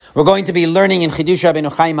We're going to be learning in Chidush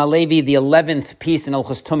Rabbeinu Chaim Halevi, the 11th piece in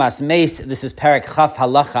Hilchos Tumas Meis. This is Perek Chaf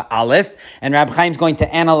Halacha Aleph, and Rab Chaim is going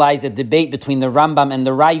to analyze a debate between the Rambam and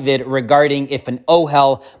the Ravid regarding if an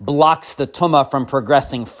ohel blocks the Tumah from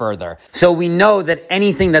progressing further. So we know that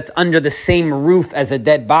anything that's under the same roof as a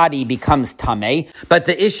dead body becomes Tameh, but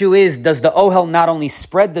the issue is, does the ohel not only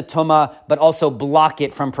spread the Tumah, but also block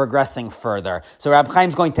it from progressing further? So Rab Chaim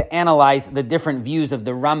is going to analyze the different views of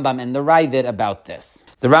the Rambam and the Ravid about this.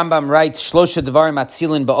 The Rambam writes, Shlosha Devarim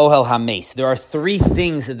Atzilin Ba'ohel HaMeis. There are three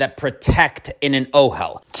things that protect in an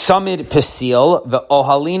ohel. Tzamid Pesil,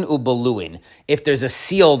 V'ohalin Ubeluin. If there's a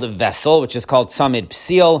sealed vessel, which is called Tzamid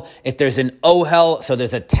Pesil, if there's an ohel, so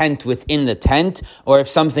there's a tent within the tent, or if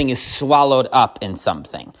something is swallowed up in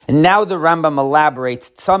something. And now the Rambam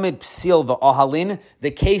elaborates, Tzamid Pesil V'ohalin,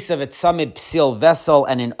 the case of a Tzamid Pesil vessel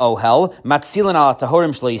and an ohel, Matzilin Al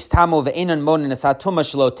Tahorim Shlo Yistamu Ve'enon Monin Esatuma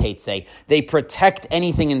Shlo Teitze. They protect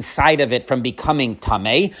anything inside of it from becoming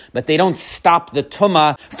tameh, but they don't stop the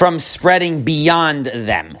tumah from spreading beyond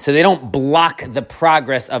them. So they don't block the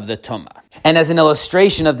progress of the tumah. And as an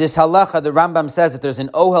illustration of this halacha, the Rambam says that there's an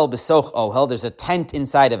ohel besoch ohel, there's a tent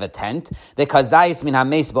inside of a tent, the kazayis min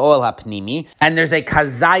hames ba'ohel hapnimi, and there's a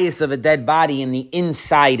kazayis of a dead body in the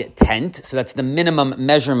inside tent, so that's the minimum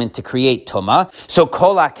measurement to create tumah. So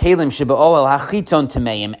kol ha'kelim sheba'ohel hachitzon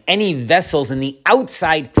tameim, any vessels in the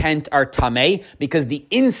outside tent are tameh, because the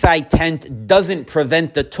inside tent doesn't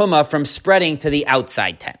prevent the tumah from spreading to the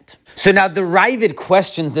outside tent. So now the Ravid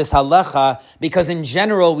questions this halacha because in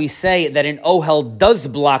general we say that an ohel does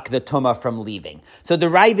block the tumah from leaving. So the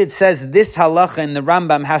Ravid says this halacha in the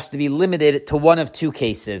Rambam has to be limited to one of two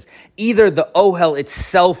cases. Either the ohel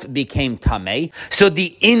itself became tameh, so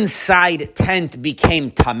the inside tent became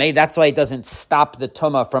tameh, that's why it doesn't stop the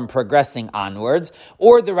tumah from progressing onwards,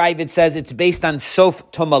 or the Ravid says it's based on sof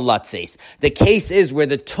tumah latzes. The case is where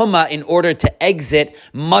the tumah, in order to exit,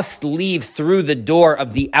 must leave through the door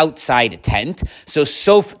of the outside tent. So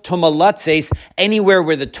sof tumah latzes, anywhere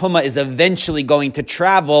where the tumah is eventually going to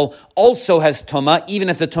travel, also has tumah, even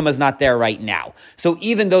if the tumah is not there right now. So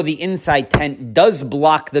even though the inside tent does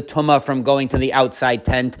block the tumah from going to the outside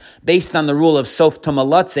tent, based on the rule of sof tumah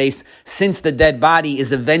latzes, since the dead body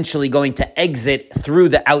is eventually going to exit through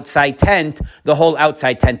the outside tent, the whole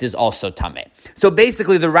outside tent is also tameh. So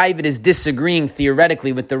basically the Ravid is disagreeing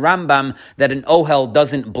theoretically with the Rambam that an ohel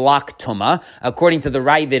doesn't block tumah. According to the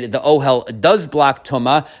Ravid, the ohel does block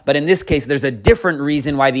tumah, but in this case there's a different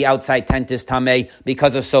reason why the outside tent is tameh,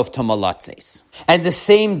 because of sof tumah latzes. And the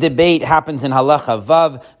same debate happens in halacha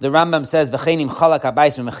vav. The Rambam says, "V'cheinim chalak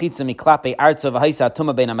habayis v'mechitza miklape arzo v'haisa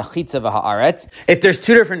tumah bein hamechitza v'haaretz." If there's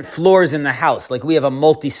two different floors in the house, like we have a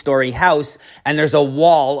multi-story house, and there's a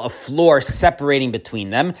wall, a floor separating between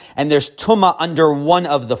them, and there's tumah under one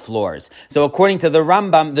of the floors. So according to the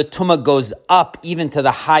Rambam, the tumah goes up even to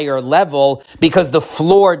the higher level because the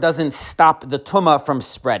floor doesn't stop the tumah from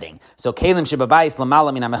spreading. So kelim shebabayis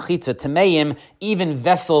lamala min hamechitza tameim, even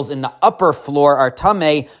vessels in the upper floor are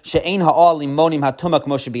tamei, she'ein ha'ol limonim ha'tumah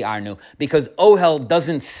kmo shebi'arnu, because ohel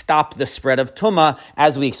doesn't stop the spread of tumah,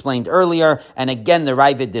 as we explained earlier. And again, the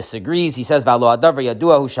Ravid disagrees. He says, "V'alo adavar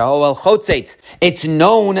yadua hu sha'ohel chotzetz." It's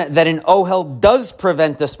known that an ohel does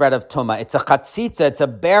prevent the spread of tumah. It's a chatzitza, it's a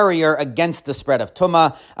barrier against the spread of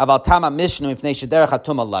tumah. Aval tama mishnu ifnei shederech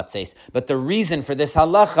hatumah latzes. But the reason for this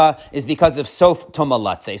halacha is because of sof tumah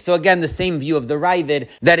latzes. So again, the same view of the Ravid,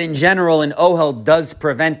 that in general an ohel does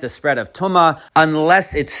prevent the spread of tumah,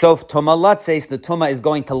 unless it's sof tumah latzes, the tumah is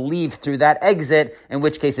going to leave through that exit, in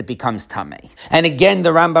which case it becomes tameh. And again, the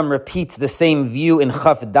Rambam repeats the same view in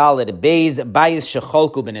Chaf Dalet Beis, bayis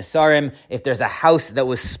shecholku b'nesarim, if there's a house that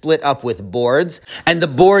was split up with boards, and the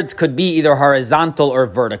boards could be either horizontal or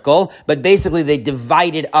vertical, but basically they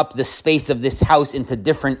divided up the space of this house into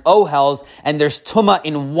different ohels, and there's tumah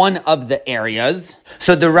in one of the areas.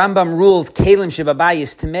 So the Rambam rules, kelim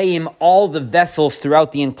shebabayis tameim, all the vessels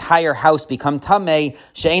throughout the entire house become tamei,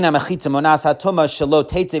 she'ena mechitza monas hatumah shelo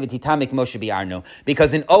teitze v'titamik moshe bi'arnu,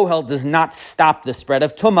 because an ohel does not stop the spread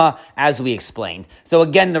of tumah, as we explained. So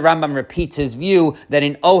again, the Rambam repeats his view that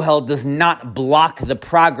an ohel does not block the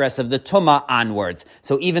progress of the tumah onwards.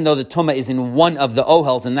 So even though the tumah is in one of the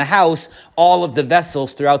ohels in the house, all of the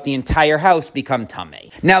vessels throughout the entire house become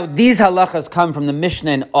tamei. Now, these halachas come from the Mishnah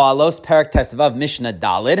Mishnah in Olos, Perek Tesvav, Mishnah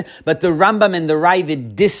Dalid, but the Rambam and the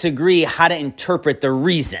Ravid disagree how to interpret the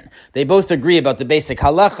reason. They both agree about the basic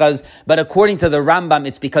halachas, but according to the Rambam,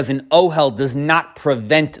 it's because an ohel does not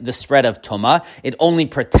prevent the spread of Tumah. It only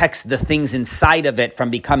protects the things inside of it from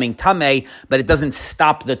becoming Tameh, but it doesn't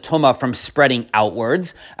stop the Tumah from spreading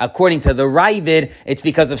outwards. According to the Ravid, it's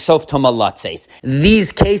because of Sof Tumah Latzes.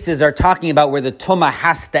 These cases are talking about where the Tumah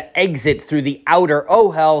has to exit through the outer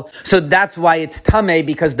ohel, so that's why it's Tameh,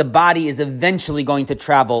 because the body is eventually going to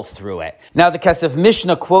travel through it. Now the Kesef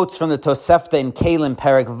Mishnah quotes from the Tosefta in Kalim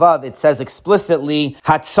Perek Vav. It says explicitly,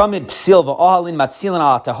 Hatzamid psil v'ohalin matzilin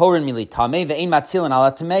ala tahorin militame ve'ein matzilin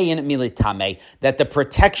ala tameyin militame, that the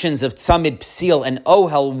protections of tzamid psil and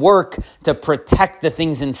ohel work to protect the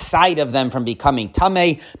things inside of them from becoming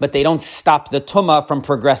tameh, but they don't stop the tumah from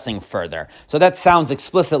progressing further. So that sounds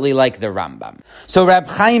explicitly like the Rambam. So Rab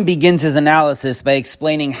Chaim begins his analysis by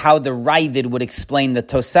explaining how the Ravid would explain the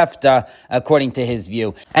Tosefta according to his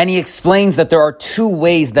view. And he explains that there are two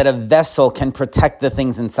ways that a vessel can protect the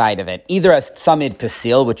things inside of it. Either as tzamid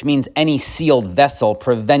pasil, which means any sealed vessel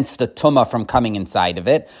prevents the tumah from coming inside of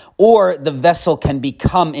it, or the vessel can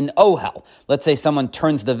become an ohel. Let's say someone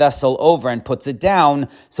turns the vessel over and puts it down,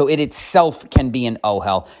 so it itself can be an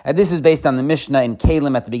ohel. And this is based on the Mishnah in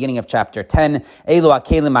Kalim at the beginning of chapter 10. Elu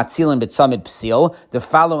ha-kelim atzilin b'tzamid psil. The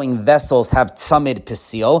following vessels have tzamid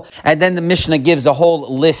psil. And then the Mishnah gives a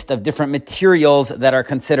whole list of different materials that are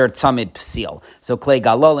considered tzamid psil. So clay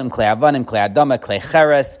galolim, clay avanim, clay adama, clay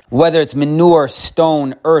cheres. Whether it's manure,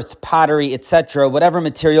 stone, earth, pottery, etc., whatever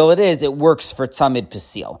material it is, it works for tzamid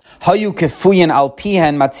psil. Hayu kefuyin al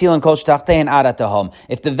pihen matzilin kol shtachtehen aratahom.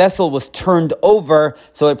 If the vessel was turned over,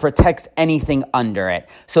 so it protects anything under it.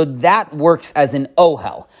 So that works as an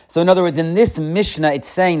ohel. So in other words, in this Mishnah, it's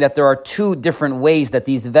saying that there are two different ways that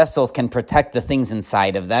these vessels can protect the things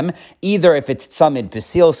inside of them. Either if it's tzamid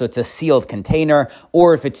pasil, so it's a sealed container,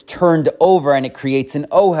 or if it's turned over and it creates an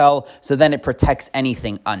ohel, so then it protects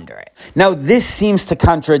anything under it. Now, this seems to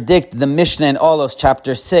contradict the Mishnah in Olos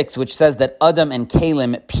chapter 6, which says that Adam and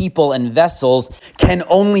Kalim, people and vessels, can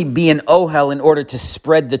only be an ohel in order to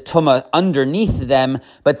spread the tumah underneath them,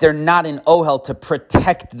 but they're not an ohel to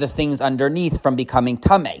protect the things underneath from becoming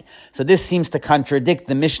tameh. So this seems to contradict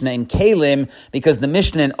the Mishnah in Kalim, because the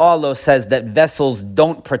Mishnah in Olos says that vessels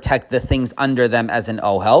don't protect the things under them as an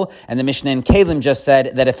ohel, and the Mishnah in Kalim just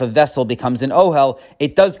said that if a vessel becomes an ohel,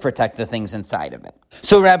 it does protect the things inside of it.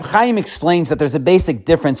 So Rab Chaim explains that there's a basic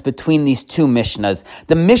difference between these two Mishnahs.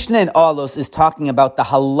 The Mishnah in Olos is talking about the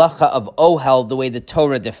halacha of ohel, the way the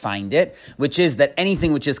Torah defined it, which is that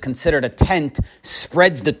anything which is considered a tent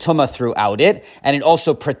spreads the tumah throughout it, and it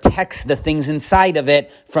also protects the things inside of it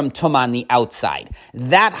from tumah on the outside.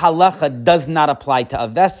 That halacha does not apply to a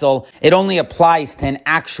vessel. It only applies to an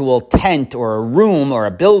actual tent or a room or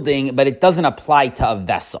a building, but it doesn't apply to a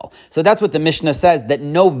vessel. So that's what the Mishnah says, that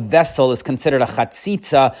no vessel is considered a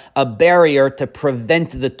chatzitza, a barrier to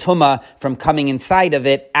prevent the tumah from coming inside of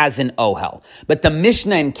it as an ohel. But the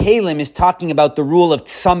Mishnah in Kalim is talking about the rule of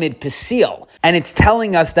tzamid pasil, and it's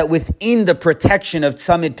telling us that within the protection of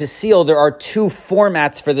tzamid pasil, there are two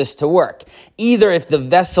formats for this to work. Either if the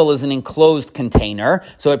vessel is an enclosed container,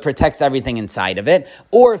 so it protects everything inside of it,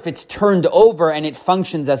 or if it's turned over and it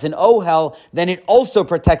functions as an ohel, then it also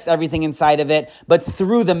protects everything inside of it, but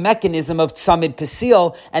through the mechanism of tzamid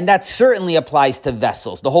pasil, and that certainly applies to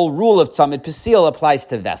vessels. The whole rule of tzamid pasil applies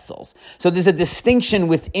to vessels. So there's a distinction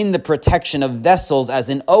within the protection of vessels as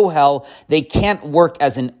an ohel. They can't work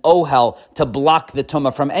as an ohel to block the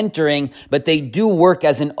tumah from entering, but they do work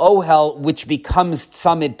as an ohel which becomes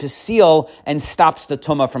tzamid pasil and stops the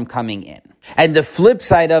tumah from coming in. And the flip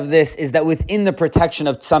side of this is that within the protection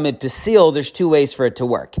of tzamid pasil, there's two ways for it to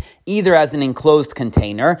work. Either as an enclosed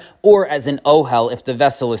container or as an ohel if the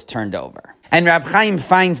vessel is turned over. And Rab Chaim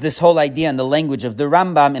finds this whole idea in the language of the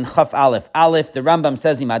Rambam in Chaf Aleph Aleph. The Rambam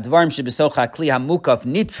says, "Im advarim shebesocha kli hamukaf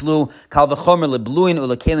nitzlu kal v'chomer lebluin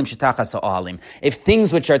ulekelim shetachas ha'ohalim." If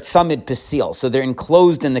things which are tzamid pasil, so they're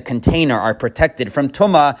enclosed in the container, are protected from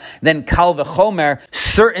tumah, then kal v'chomer,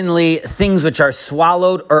 certainly things which are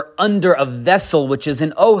swallowed or under a vessel which is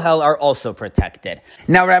an ohel are also protected.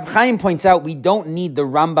 Now Rab Chaim points out we don't need the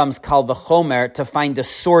Rambam's kal v'chomer to find a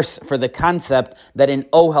source for the concept that an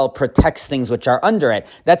ohel protects things which are under it.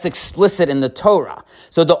 That's explicit in the Torah.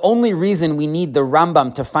 So the only reason we need the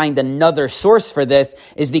Rambam to find another source for this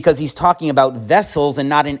is because he's talking about vessels and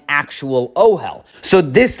not an actual ohel. So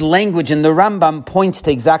this language in the Rambam points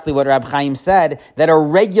to exactly what Rab Chaim said, that a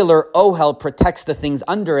regular ohel protects the things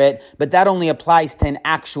under it, but that only applies to an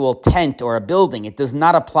actual tent or a building. It does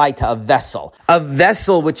not apply to a vessel. A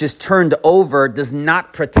vessel which is turned over does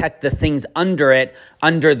not protect the things under it,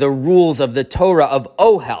 under the rules of the Torah of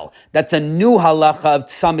Ohel. That's a new halacha of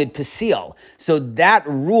Tzamid Pesil. So that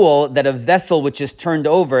rule that a vessel which is turned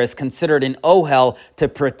over is considered an Ohel to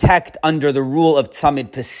protect under the rule of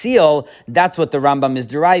Tzamid Pesil, that's what the Rambam is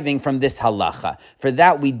deriving from this halacha. For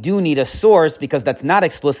that we do need a source because that's not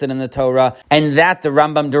explicit in the Torah, and that the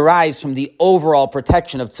Rambam derives from the overall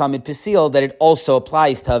protection of Tzamid Pesil, that it also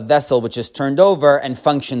applies to a vessel which is turned over and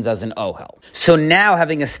functions as an Ohel. So now,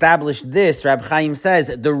 having established this, Rab Chaim says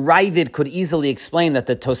the Ravid could easily explain that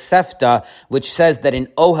the Tosefta, which says that an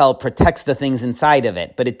Ohel protects the things inside of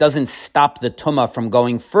it, but it doesn't stop the Tumah from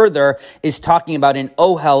going further, is talking about an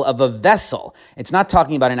Ohel of a vessel. It's not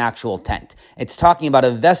talking about an actual tent. It's talking about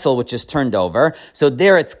a vessel which is turned over. So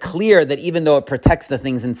there it's clear that even though it protects the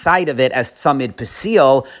things inside of it as Tzamid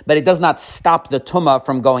Pesil, but it does not stop the Tumah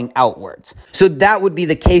from going outwards. So that would be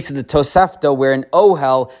the case of the Tosefta, where an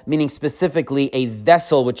Ohel, meaning specifically a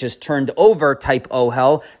vessel which is turned over type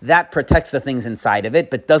Ohel, that protects the things inside of it,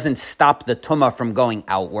 but doesn't stop the Tumah from going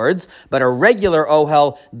outwards. But a regular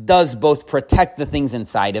Ohel does both protect the things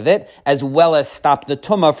inside of it, as well as stop the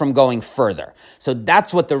Tumah from going further. So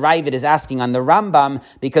that's what the Ravid is asking on the Rambam,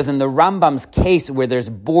 because in the Rambam's case where there's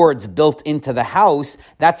boards built into the house,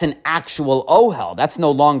 that's an actual Ohel. That's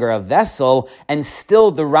no longer a vessel, and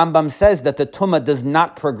still the Rambam says that the Tumah does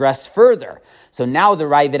not progress further. So now the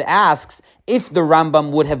Ravid asks, if the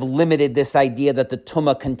Rambam would have limited this idea that the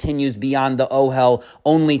Tumah continues beyond the Ohel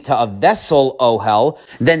only to a vessel Ohel,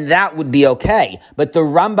 then that would be okay. But the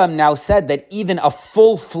Rambam now said that even a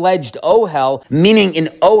full-fledged Ohel, meaning an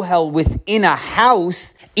Ohel within a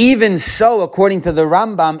house, even so, according to the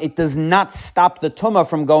Rambam, it does not stop the Tumah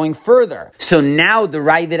from going further. So now the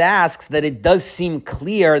Ravid asks that it does seem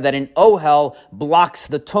clear that an Ohel blocks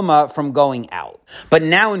the Tumah from going out. But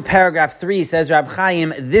now in paragraph 3, says Rab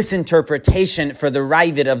Chaim, this interpretation for the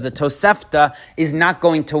Ravid of the Tosefta is not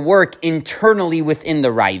going to work internally within the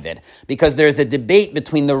Ravid, because there's a debate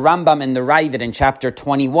between the Rambam and the Ravid in chapter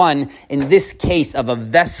 21, in this case of a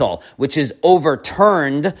vessel which is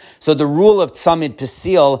overturned. So the rule of Tzamid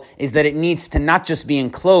Pesil is that it needs to not just be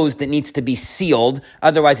enclosed, it needs to be sealed,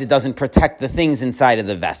 otherwise it doesn't protect the things inside of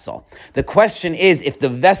the vessel. The question is, if the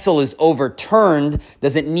vessel is overturned,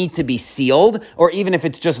 does it need to be sealed? Or even if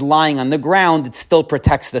it's just lying on the ground, it still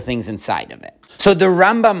protects the things inside of it. So the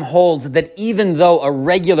Rambam holds that even though a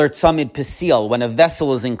regular Tzamid Pesil, when a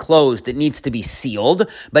vessel is enclosed, it needs to be sealed.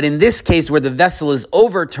 But in this case, where the vessel is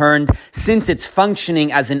overturned, since it's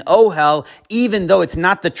functioning as an Ohel, even though it's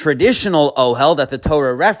not the traditional Ohel that the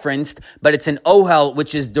Torah referenced, but it's an Ohel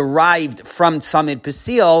which is derived from Tzamid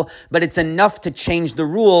Pesil, but it's enough to change the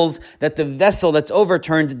rules that the vessel that's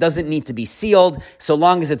overturned doesn't need to be sealed. So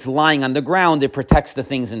long as it's lying on the ground, it protects the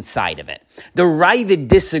things inside of it. The Ravid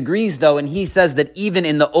disagrees, though, and he says that even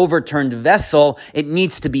in the overturned vessel, it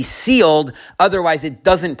needs to be sealed, otherwise it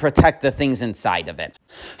doesn't protect the things inside of it.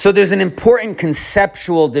 So there's an important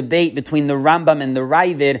conceptual debate between the Rambam and the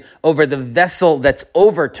Ravid over the vessel that's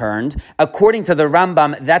overturned. According to the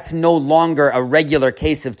Rambam, that's no longer a regular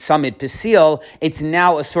case of Tzamid Pesil, it's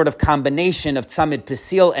now a sort of combination of Tzamid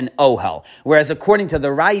Pesil and Ohel. Whereas according to the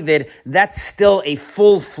Ravid, that's still a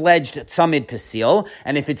full-fledged Tzamid Pesil,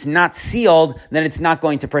 and if it's not sealed, then it's not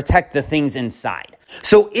going to protect the things inside.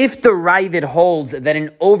 So if the Ravid holds that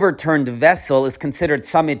an overturned vessel is considered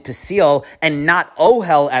Tzamid Pesil and not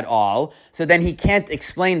Ohel at all, so then he can't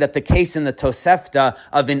explain that the case in the Tosefta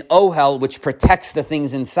of an Ohel which protects the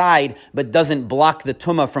things inside but doesn't block the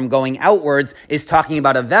Tumah from going outwards is talking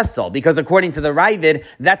about a vessel, because according to the Ravid,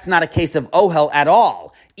 that's not a case of Ohel at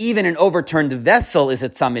all. Even an overturned vessel is a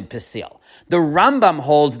Tzamid Pesil. The Rambam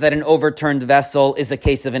holds that an overturned vessel is a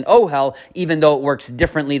case of an Ohel, even though it works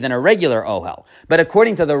differently than a regular Ohel. But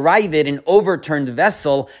according to the Ravid, an overturned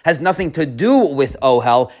vessel has nothing to do with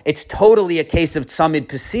Ohel. It's totally a case of Tzamid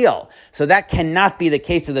Pesil. So that cannot be the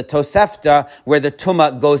case of the Tosefta, where the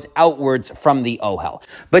Tumah goes outwards from the Ohel.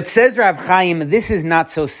 But says Rab Chaim, this is not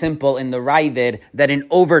so simple in the Ravid that an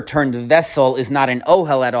overturned vessel is not an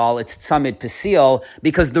Ohel at all, it's Tzamid Pesil,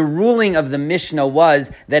 because the ruling of the Mishnah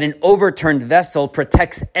was that an overturned vessel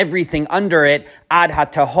protects everything under it, ad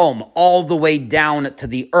hatahom, all the way down to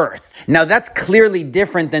the earth. Now that's clearly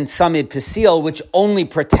different than Tzamid Pesil, which only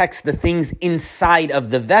protects the things inside of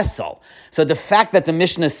the vessel. So the fact that the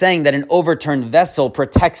Mishnah is saying that an overturned vessel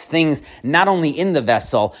protects things not only in the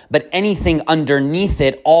vessel, but anything underneath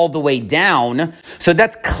it all the way down, so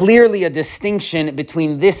that's clearly a distinction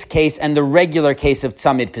between this case and the regular case of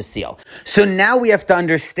Tzamid Pesil. So now we have to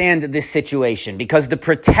understand this situation, because the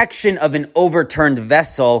protection of an overturned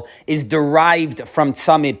vessel is derived from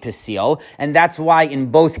Tumid Pasil, and that's why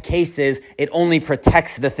in both cases it only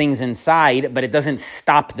protects the things inside, but it doesn't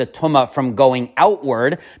stop the Tumah from going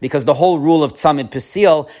outward, because the whole rule of Tumid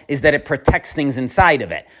Pasil is that it protects things inside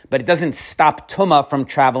of it, but it doesn't stop Tumah from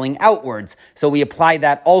traveling outwards. So we apply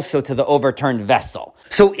that also to the overturned vessel.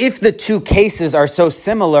 So if the two cases are so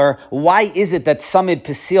similar, why is it that Tumid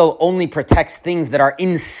Pasil only protects things that are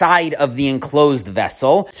inside of the enclosed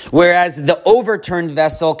vessel, whereas the overturned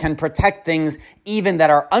vessel can protect things even that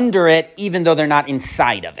are under it, even though they're not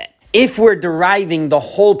inside of it? If we're deriving the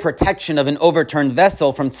whole protection of an overturned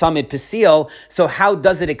vessel from Tumid Pasil, so how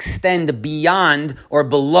does it extend beyond or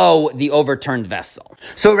below the overturned vessel?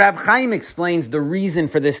 So Rab Chaim explains the reason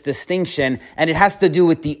for this distinction, and it has to do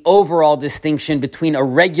with the overall distinction between a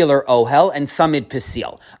regular ohel and Tumid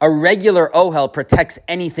Pasil. A regular ohel protects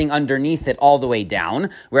anything underneath it all the way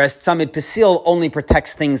down, whereas Tumid Pasil only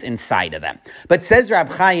protects things inside of them. But says Rab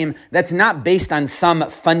Chaim, that's not based on some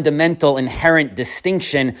fundamental inherent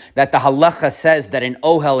distinction that the halacha says that an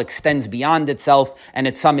ohel extends beyond itself and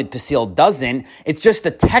a Tumid Pasil doesn't. It's just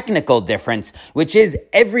a technical difference, which is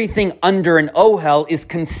everything under an ohel is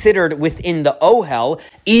considered within the ohel,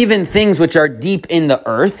 even things which are deep in the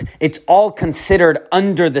earth. It's all considered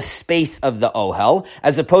under the space of the ohel,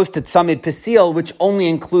 as opposed to Tumid Pasil, which only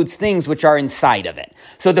includes things which are inside of it.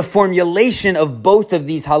 So the formulation of both of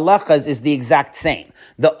these halachas is the exact same.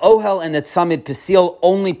 The ohel and the Tumid Pasil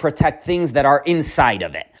only protect things that are inside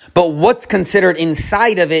of it. But what's considered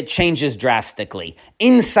inside of it changes drastically.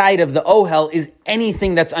 Inside of the ohel is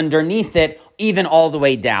anything that's underneath it, even all the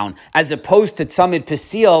way down, as opposed to Tumid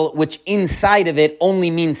Pasil, which inside of it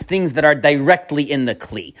only means things that are directly in the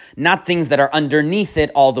kli, not things that are underneath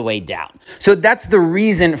it all the way down. So that's the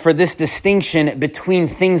reason for this distinction between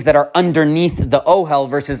things that are underneath the ohel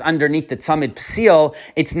versus underneath the Tumid Pasil.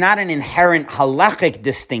 It's not an inherent halachic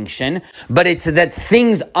distinction, but it's that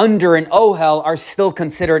things under an ohel are still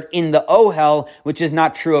considered in the ohel, which is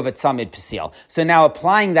not true of a Tumid Pasil. So now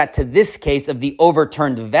applying that to this case of the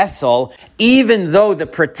overturned vessel, even though the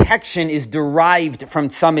protection is derived from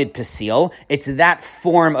Tumid Pasil, it's that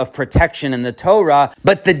form of protection in the Torah,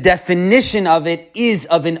 but the definition of it is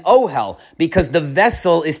of an ohel, because the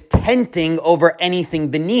vessel is tenting over anything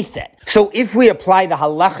beneath it. So if we apply the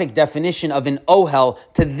halachic definition of an ohel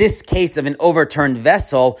to this case of an overturned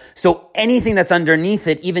vessel, so anything that's underneath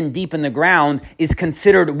it, even deep in the ground, is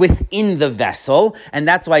considered within the vessel, and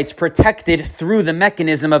that's why it's protected through the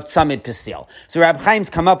mechanism of Tumid Pasil. So Rab Chaim's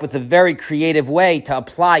come up with a very creative way to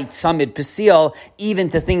apply Tumid Pasil even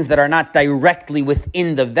to things that are not directly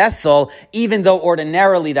within the vessel, even though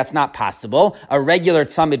ordinarily that's not possible. A regular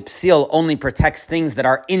Tumid Pasil only protects things that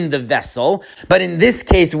are in the vessel, but in this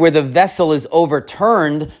case where the vessel is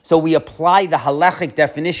overturned, so we apply the halachic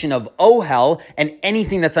definition of ohel, and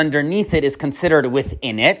anything that's underneath it is considered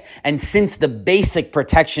within it, and since the basic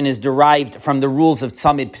protection is derived from the rules of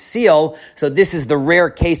Tumid Pasil, so this is the rare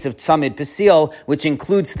case of Tumid Pasil, which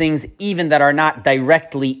includes things even that are not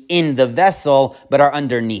directly in the vessel, but are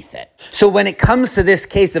underneath it. So when it comes to this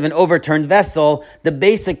case of an overturned vessel, the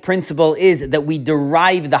basic principle is that we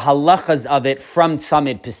derive the halachas of it from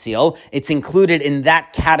Tumid Pasil. It's included in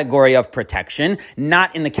that category of protection,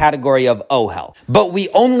 not in the category of ohel. But we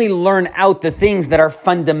only learn out the things that are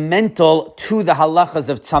fundamental to the halachas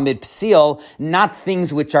of Tumid Pasil, not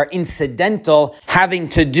things which are incidental, having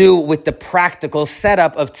to do with the practical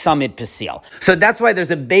setup of Tumid Pasil. So that's why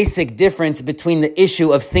there's a basic difference between the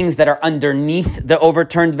issue of things that are underneath the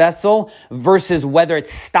overturned vessel versus whether it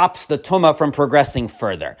stops the Tumah from progressing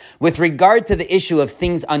further. With regard to the issue of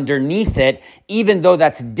things underneath it, even though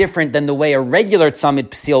that's different than the way a regular Tumid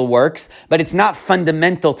Pasil works, but it's not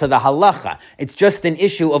fundamental to the halacha. It's just an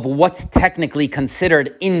issue of what's technically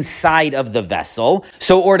considered inside of the vessel.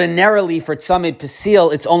 So ordinarily for Tumid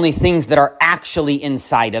Pasil, it's only things that are actually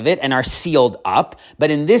inside of it and are sealed up.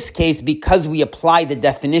 But in this case, because we apply the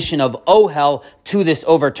definition of ohel to this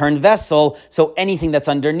overturned vessel, so anything that's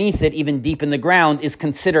underneath it, even deep in the ground, is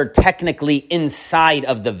considered technically inside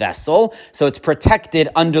of the vessel. So it's protected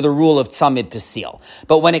under the rule of Tumid Pasil.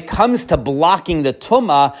 But when it comes to blocking the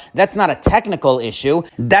Tumah, that's not a technical issue.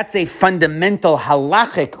 That's a fundamental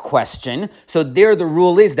halachic question. So there the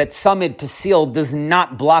rule is that Tumid Pasil does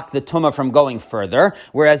not block the Tumah from going further,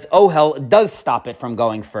 whereas ohel does stop it from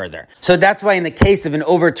going further. So that's why in the case of an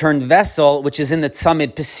overturned vessel, vessel, which is in the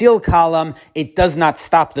Tzamid Pasil column, it does not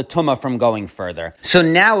stop the Tumah from going further. So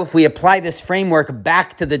now if we apply this framework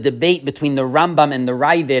back to the debate between the Rambam and the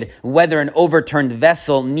Ravid, whether an overturned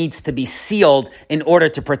vessel needs to be sealed in order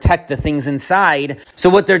to protect the things inside. So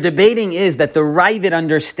what they're debating is that the Ravid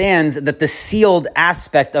understands that the sealed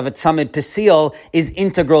aspect of a Tzamid Pasil is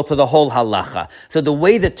integral to the whole halacha. So the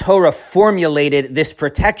way the Torah formulated this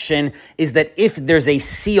protection is that if there's a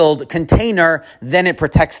sealed container, then it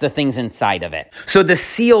protects the things inside of it. So the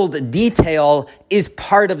sealed detail is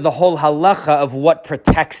part of the whole halacha of what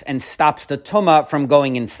protects and stops the tumah from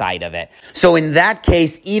going inside of it. So in that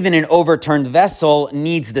case, even an overturned vessel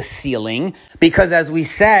needs the sealing, because as we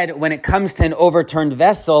said, when it comes to an overturned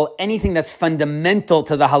vessel, anything that's fundamental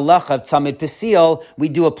to the halacha of Tzamid Pasil, we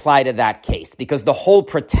do apply to that case, because the whole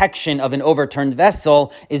protection of an overturned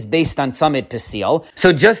vessel is based on Tzamid Pasil.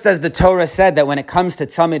 So just as the Torah said that when it comes to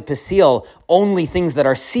Tzamid Pasil, only things that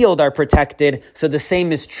are sealed are protected, so the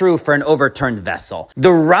same is true for an overturned vessel. The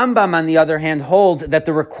Rambam, on the other hand, holds that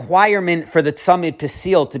the requirement for the Tzamid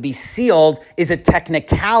Pasil to be sealed is a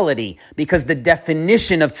technicality, because the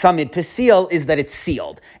definition of Tzamid Pasil is that it's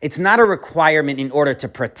sealed. It's not a requirement in order to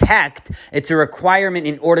protect, it's a requirement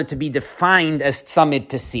in order to be defined as Tzamid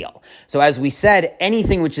Pasil. So as we said,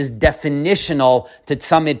 anything which is definitional to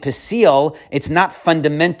Tzamid Pasil, it's not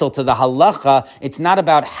fundamental to the halacha, it's not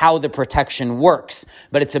about how the protection works,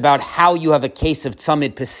 but it's about how you have a case of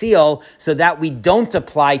Tzamid Pasil, so that we don't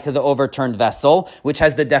apply to the overturned vessel, which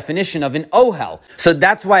has the definition of an ohel. So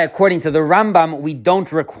that's why, according to the Rambam, we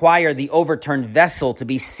don't require the overturned vessel to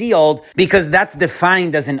be sealed, because that's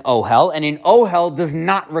defined as an ohel, and an ohel does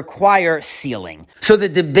not require sealing. So the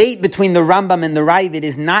debate between the Rambam and the Ravid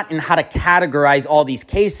is not in how to categorize all these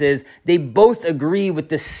cases. They both agree with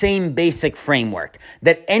the same basic framework,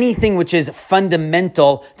 that anything which is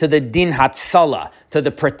fundamental to the din hatzala, to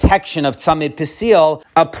the protection of Tzamid Pasil,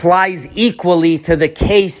 applies equally to the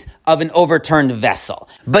case of an overturned vessel.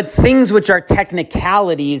 But things which are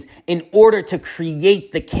technicalities in order to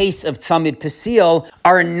create the case of Tzamid Pasil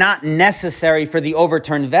are not necessary for the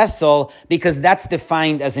overturned vessel, because that's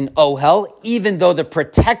defined as an ohel, even though the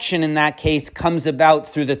protection in that case comes about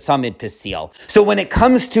through the Tzamid Pasil. So when it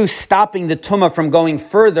comes to stopping the tumah from going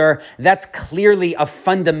further, that's clearly a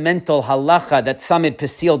fundamental halacha that Tzamid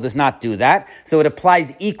Pasil does not do that. So it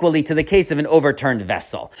applies equally to the case of an overturned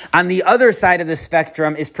vessel. On the other side of the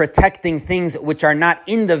spectrum is protecting things which are not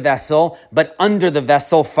in the vessel, but under the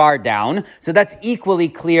vessel far down. So that's equally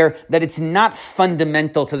clear that it's not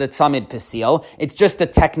fundamental to the Tzamid Pasil. It's just a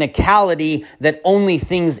technicality that only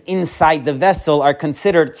things inside the vessel are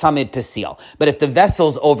considered Tzamid Pasil. But if the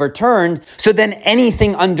vessel's overturned, so then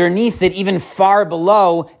anything underneath it, even far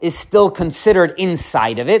below, is still considered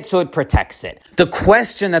inside of it, so it protects it. The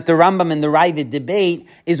question that the Rambam and the Ravid debate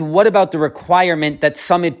is, what about the requirement that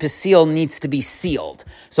Tzamid Pasil needs to be sealed?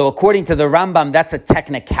 So according to the Rambam, that's a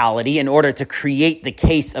technicality in order to create the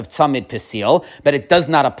case of Tzamid Pasil, but it does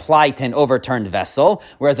not apply to an overturned vessel.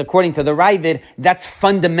 Whereas according to the Ravid, that's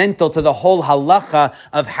fundamental to the whole halacha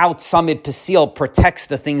of how Tzamid Pasil protects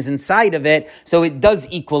the things inside of it, so it does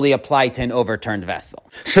equally apply to an overturned vessel.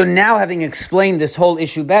 So now, having explained this whole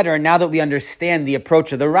issue better, now that we understand the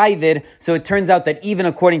approach of the Ravid, so it turns out that even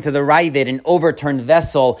according to the Ravid, an overturned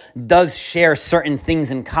vessel does share certain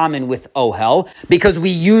things in common with ohel, because we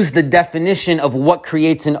use the definition of what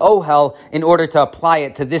creates an ohel in order to apply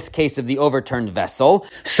it to this case of the overturned vessel.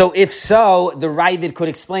 So if so, the Ravid could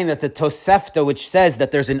explain that the Tosefta, which says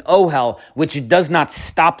that there's an ohel which does not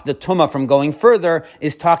stop the tumah from going further,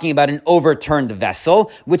 is talking about an overturned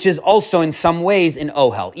vessel, which is also in some ways an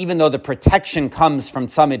ohel, even though the protection comes from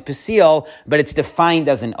Tzamid Pasil, but it's defined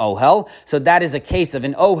as an ohel. So that is a case of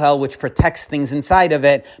an ohel which protects things inside of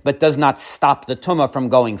it, but does not stop the tumah from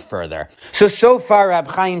going further. So far,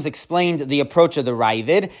 Rab Chaim's explained the approach of the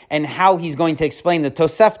Ravid and how he's going to explain the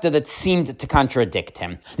Tosefta that seemed to contradict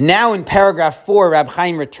him. Now in paragraph 4, Rab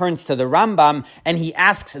Chaim returns to the Rambam and he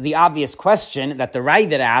asks the obvious question that the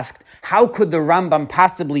Ravid asked: how could the Rambam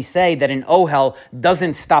possibly say that an ohel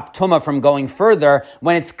doesn't stop tumah from going further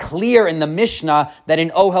when it's clear in the Mishnah that an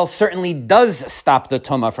ohel certainly does stop the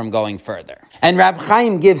tumah from going further? And Rab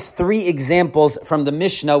Chaim gives 3 examples from the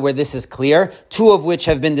Mishnah where this is clear, 2 of which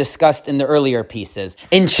have been discussed in the earlier pieces.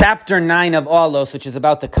 In chapter 9 of Olos, which is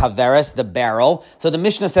about the kaveres, the barrel, so the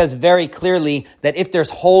Mishnah says very clearly that if there's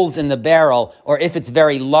holes in the barrel, or if it's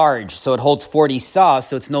very large, so it holds 40 saws,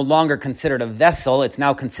 so it's no longer considered a vessel, it's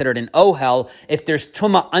now considered an ohel. If there's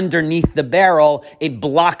tumah underneath the barrel, it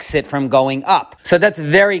blocks it from going up. So that's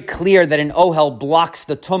very clear that an ohel blocks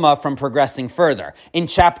the tumah from progressing further. In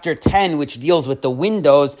chapter 10, which deals with the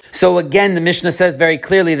windows, so again, the Mishnah says very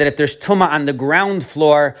clearly that if there's tumah on the ground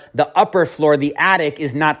floor, the upper floor, the attic,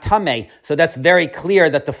 is not tameh. So that's very clear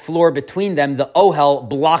that the floor between them, the ohel,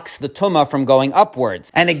 blocks the tumah from going upwards.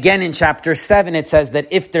 And again, in chapter 7, it says that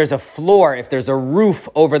if there's a floor, if there's a roof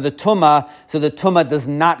over the tumah, so the tumah does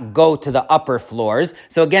not go to the upper floors.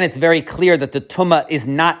 So again, it's very clear that the tumah is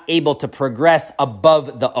not able to progress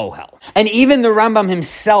above the ohel. And even the Rambam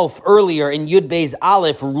himself earlier in Yud Beis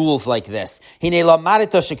Aleph rules like this. Hine lo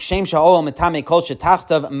marito shekshem sha'oel metame kol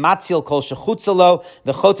shetachtav matzil kol shechutzalo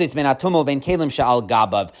v'chotzitz ben atumo ben kelim sha'al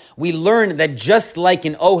gabav. We learn that just like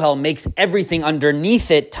an ohel makes everything underneath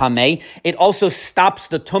it tameh, it also stops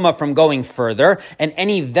the tumah from going further, and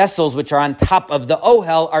any vessels which are on top of the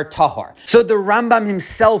ohel are tahor. So the Rambam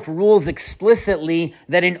himself rules explicitly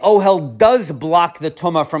that an ohel does block the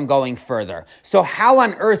tumah from going further. So how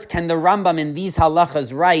on earth can the Rambam in these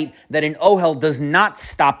halachas write that an ohel does not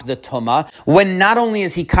stop the tumah, when not only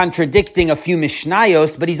is he contradicting a few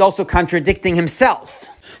mishnayos, but he's also contradicting himself?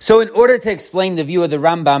 So in order to explain the view of the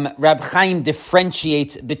Rambam, Rab Chaim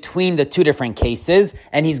differentiates between the two different cases,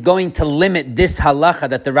 and he's going to limit this halacha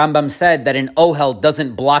that the Rambam said that an ohel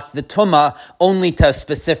doesn't block the tumah only to a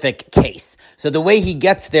specific case. So the way he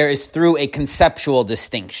gets there is through a conceptual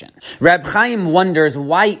distinction. Rab Chaim wonders,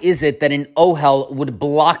 why is it that an ohel would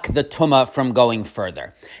block the tumah from going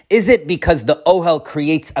further? Is it because the ohel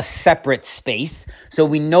creates a separate space, so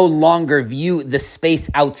we no longer view the space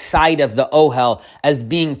outside of the ohel as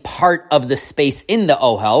being part of the space in the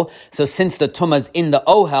ohel? So since the tumah's in the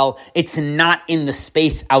ohel, it's not in the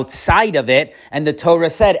space outside of it, and the Torah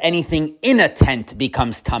said anything in a tent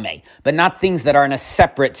becomes tameh, but not things that are in a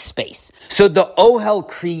separate space. So the ohel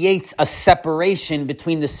creates a separation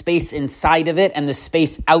between the space inside of it and the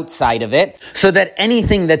space outside of it, so that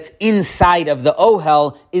anything that's inside of the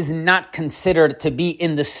ohel is not considered to be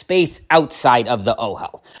in the space outside of the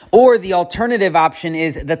ohel. Or the alternative option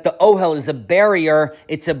is that the ohel is a barrier,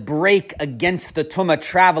 it's a break against the tumah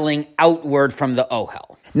traveling outward from the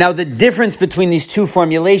ohel. Now, the difference between these two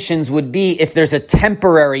formulations would be if there's a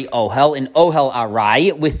temporary ohel, an ohel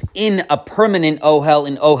arai, within a permanent ohel,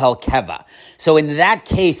 an ohel keva. So in that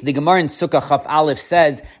case, the Gemara in Sukkah Chaf Aleph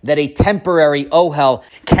says that a temporary ohel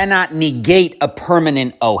cannot negate a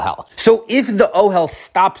permanent ohel. So if the ohel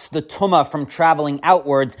stops the tumah from traveling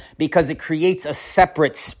outwards because it creates a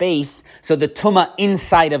separate space, so the tumah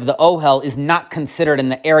inside of the ohel is not considered in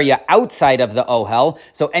the area outside of the ohel,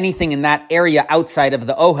 so anything in that area outside of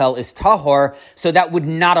the ohel is tahor, so that would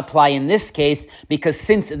not apply in this case, because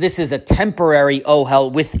since this is a temporary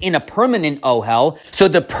ohel within a permanent ohel, so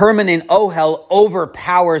the permanent ohel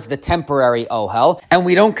overpowers the temporary ohel, and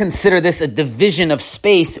we don't consider this a division of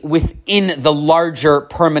space within the larger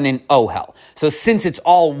permanent ohel. So since it's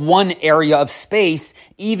all one area of space,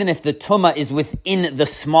 even if the tumah is within the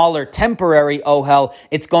smaller temporary ohel,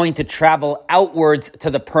 it's going to travel outwards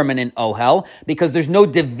to the permanent ohel, because there's no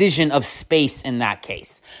division of space in that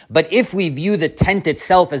case. But if we view the tent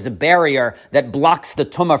itself as a barrier that blocks the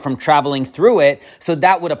tumah from traveling through it, so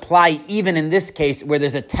that would apply even in this case where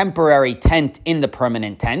there's a temporary tent in the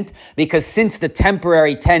permanent tent, because since the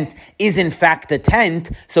temporary tent is in fact a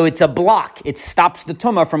tent, so it's a block. It stops the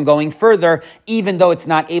tumah from going further, even though it's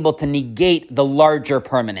not able to negate the larger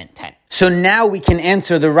permanent tent. So now we can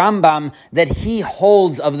answer the Rambam that he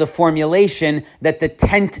holds of the formulation that the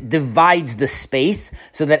tent divides the space,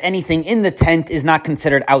 so that anything in the tent is not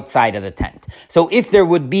considered outside of the tent. So if there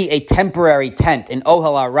would be a temporary tent, an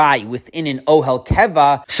ohel arai, within an ohel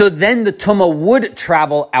keva, so then the tumah would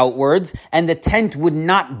travel outwards, and the tent would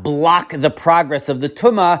not block the progress of the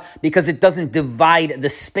tumah, because it doesn't divide the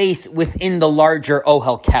space within the larger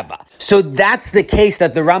ohel keva. So that's the case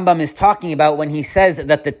that the Rambam is talking about when he says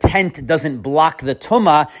that the tent doesn't block the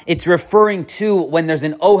tumah. It's referring to when there's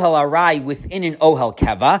an ohel arai within an ohel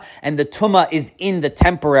keva, and the tumah is in the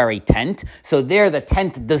temporary tent. So there the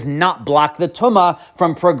tent does not block the tumah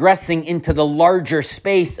from progressing into the larger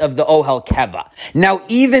space of the ohel keva. Now,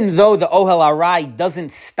 even though the ohel arai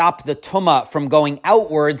doesn't stop the tumah from going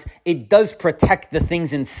outwards, it does protect the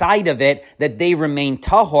things inside of it, that they remain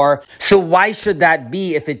tahor. So why should that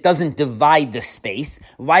be if it doesn't divide the space?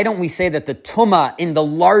 Why don't we say that the tumah in the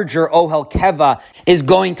larger ohel ohel keva is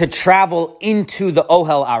going to travel into the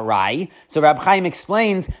ohel arai. So Rab Chaim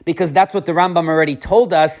explains, because that's what the Rambam already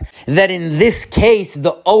told us, that in this case,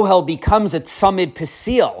 the ohel becomes a tzamid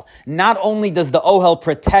pesil. Not only does the ohel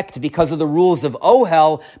protect because of the rules of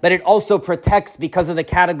ohel, but it also protects because of the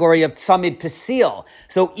category of tzamid pesil.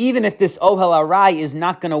 So even if this ohel arai is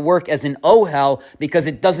not going to work as an ohel because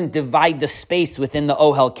it doesn't divide the space within the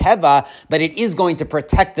ohel keva, but it is going to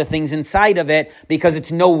protect the things inside of it because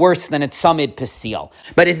it's no worse than a tzamid pesil.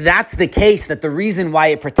 But if that's the case, that the reason why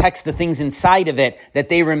it protects the things inside of it, that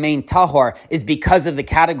they remain tahor, is because of the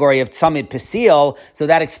category of tzamid pesil, so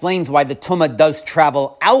that explains why the tumah does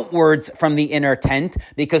travel outwards from the inner tent,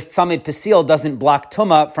 because tzamid pesil doesn't block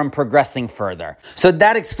tumah from progressing further. So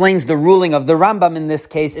that explains the ruling of the Rambam in this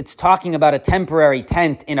case. It's talking about a temporary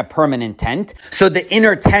tent in a permanent tent. So the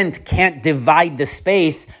inner tent can't divide the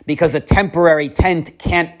space because a temporary tent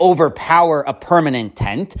can't overpower a permanent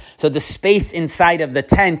tent. So the space inside of the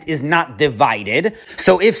tent is not divided.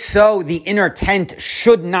 So if so, the inner tent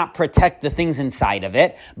should not protect the things inside of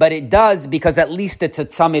it, but it does because at least it's a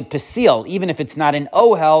tzamid pesil, even if it's not an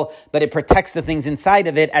ohel, but it protects the things inside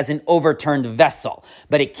of it as an overturned vessel.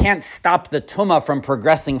 But it can't stop the tumah from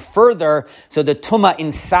progressing further, so the tumah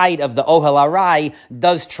inside of the ohel arai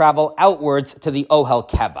does travel outwards to the ohel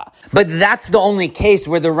keva. But that's the only case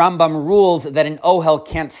where the Rambam rules that an ohel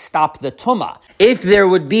can't stop the tumah. If there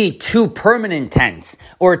would be two permanent tents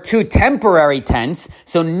or two temporary tents,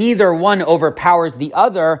 so neither one overpowers the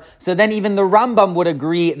other, so then even the Rambam would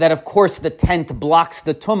agree that of course the tent blocks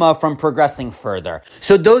the tumah from progressing further.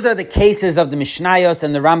 So those are the cases of the Mishnayos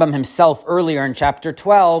and the Rambam himself earlier in chapter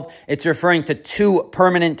 12. It's referring to two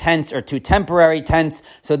permanent tents or two temporary tents,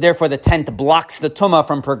 so therefore the tent blocks the tumah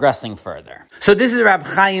from progressing further. So this is Rab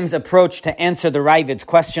Chaim's approach to answer the Ravid's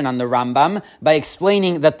question on the Rambam by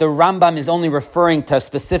explaining that the Rambam is only referring to a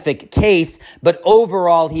specific case, but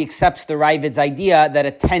overall he accepts the Ravid's idea that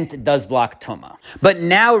a tent does block tumah. But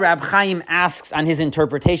now Rab Chaim asks on his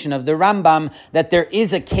interpretation of the Rambam that there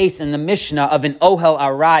is a case in the Mishnah of an ohel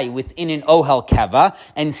arai within an ohel keva,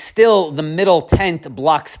 and still the middle tent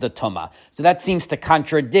blocks the tumah. So that seems to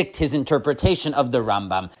contradict his interpretation of the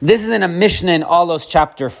Rambam. This is in a Mishnah in Olos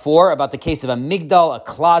chapter 4 about the case of a migdal, a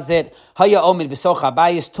closet. Haya omid b'soch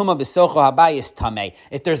habayis, tumah b'soch habayis tameh.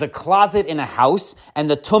 If there's a closet in a house and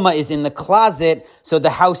the tumah is in the closet, so the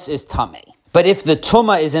house is tameh. But if the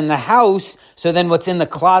tumah is in the house, so then what's in the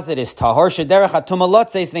closet is tahor.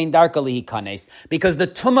 Because the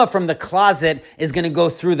tumah from the closet is going to go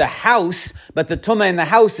through the house, but the tumah in the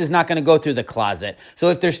house is not going to go through the closet. So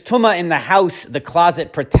if there's tumah in the house, the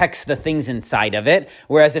closet protects the things inside of it.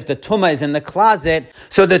 Whereas if the tumah is in the closet,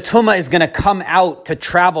 so the tumah is going to come out to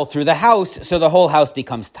travel through the house, so the whole house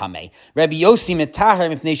becomes tameh. Rabbi Yossi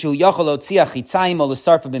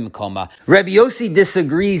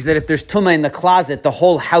disagrees that if there's tumah in the closet, the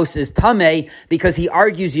whole house is tameh, because he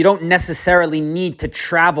argues you don't necessarily need to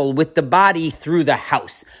travel with the body through the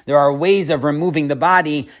house. There are ways of removing the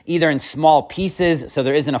body, either in small pieces, so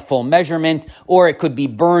there isn't a full measurement, or it could be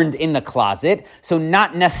burned in the closet. So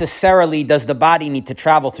not necessarily does the body need to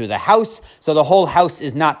travel through the house, so the whole house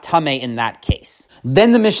is not tameh in that case.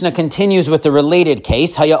 Then the Mishnah continues with a related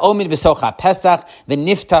case. Haya omid b'socha pesach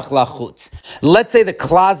v'niftach lachutz. Let's say the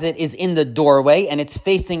closet is in the doorway and it's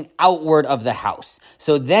facing outward of the house.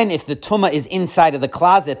 So then if the tumah is inside of the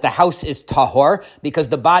closet, the house is tahor, because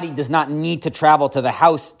the body does not need to travel to the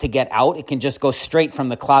house to get out. It can just go straight from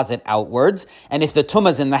the closet outwards. And if the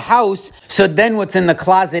tumah is in the house, so then what's in the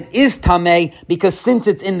closet is tameh, because since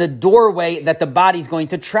it's in the doorway that the body's going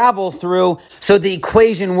to travel through, so the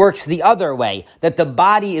equation works the other way, that the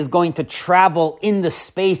body is going to travel in the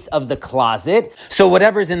space of the closet, so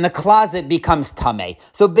whatever's in the closet becomes tameh.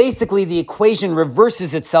 So basically the equation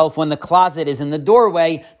reverses itself when the closet is in the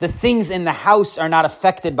doorway. The things in the house are not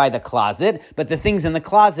affected by the closet, but the things in the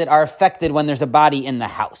closet are affected when there's a body in the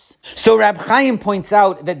house. So Rab Chaim points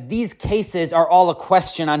out that these cases are all a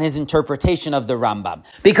question on his interpretation of the Rambam.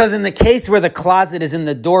 Because in the case where the closet is in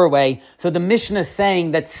the doorway, so the Mishnah is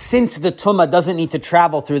saying that since the tumah doesn't need to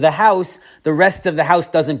travel through the house, the rest of the house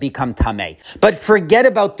doesn't become tameh. But forget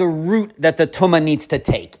about the route that the tumah needs to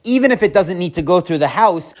take. Even if it doesn't need to go through the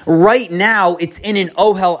house, right now it's in an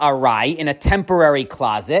ohel arai, arai, in a temporary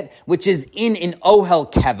closet, which is in an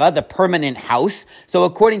ohel keva, the permanent house. So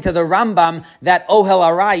according to the Rambam, that ohel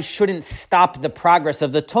arai shouldn't stop the progress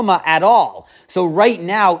of the tumah at all. So right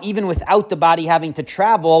now, even without the body having to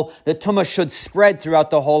travel, the tumah should spread throughout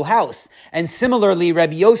the whole house. And similarly,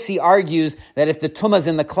 Rabbi Yossi argues that if the tumah is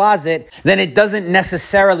in the closet, then it doesn't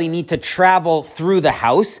necessarily need to travel through the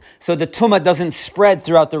house, so the tumah doesn't spread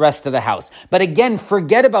throughout the rest of the house. But again,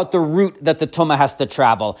 forget about the route that the tumah has to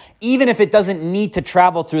travel. Even if it doesn't need to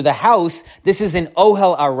travel through the house, this is an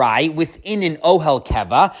ohel arai within an ohel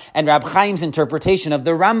keva, and Rab Chaim's interpretation of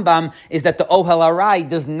the Rambam is that the ohel arai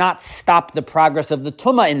does not stop the progress of the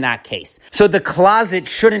tumah in that case. So the closet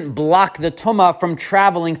shouldn't block the tumah from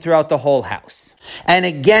traveling throughout the whole house. And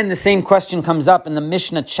again, the same question comes up in the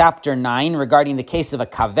Mishnah chapter 9 regarding the case of a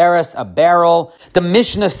kaveras, a barrel. The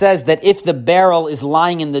Mishnah says that if the barrel is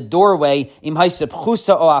lying in the doorway, im haisep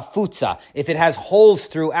chusa o afutza, if it has holes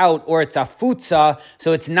throughout or it's afutza,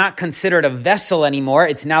 so it's not considered a vessel anymore,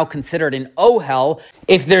 it's now considered an ohel.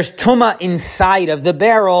 If there's tumah inside of the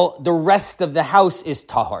barrel, the rest of the house is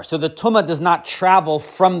tahor. So the tumah does not travel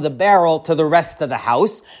from the barrel to the rest of the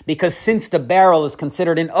house, because since the barrel is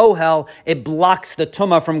considered an ohel, it blocks the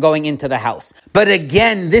tumah from going into the house. But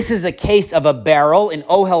again, this is a case of a barrel, an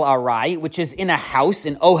ohel arai, which is in a house,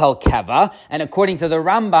 an ohel keva, and according to the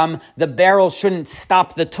Rambam, the barrel shouldn't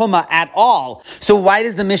stop the tumah at all. So why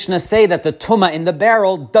does the Mishnah say that the tumah in the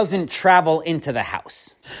barrel doesn't travel into the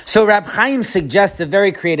house? So Rab Chaim suggests a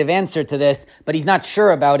very creative answer to this, but he's not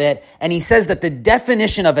sure about it, and he says that the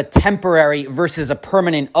definition of a temporary versus a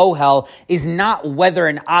permanent ohel is not whether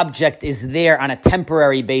an object is there on a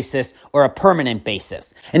temporary basis or a permanent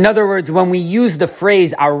basis. In other words, when we use the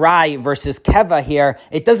phrase arai versus keva here,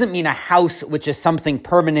 it doesn't mean a house which is something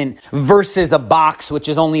permanent versus a box which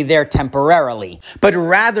is only there temporarily, but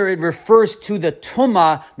rather it refers to the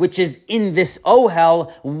tumah which is in this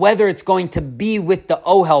ohel, whether it's going to be with the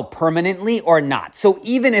ohel permanently or not. So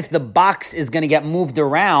even if the box is going to get moved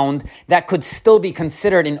around, that could still be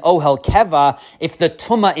considered an ohel keva if the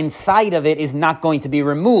tumah inside of it is not going to be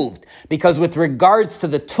removed. Because with regards to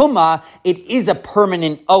the tumah, it is a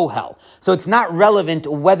permanent ohel. So it's not relevant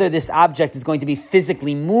whether this object is going to be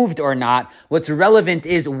physically moved or not. What's relevant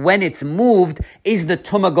is when it's moved, is the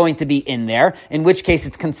tumah going to be in there? In which case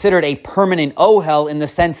it's considered a permanent ohel in the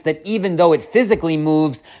sense that even though it physically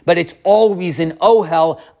moves, but it's always an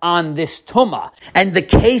ohel on this tumah. And the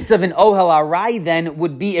case of an ohel arai then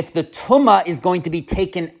would be if the tumah is going to be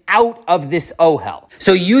taken out of this ohel.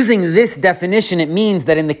 So using this definition, it means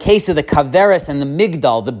that in the case of the kaveres and the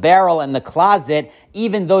migdal, the barrel and the closet,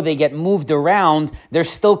 even though they get moved around, they're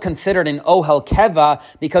still considered an ohel keva,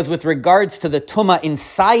 because with regards to the tumah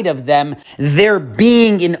inside of them, their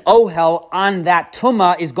being an ohel on that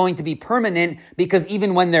tumah is going to be permanent, because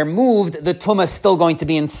even when they're moved, the tumah is still going to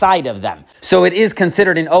be inside of them. So it is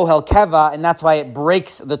considered an ohel keva, and that's why it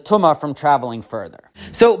breaks the tumah from traveling further.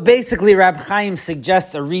 So basically, Rab Chaim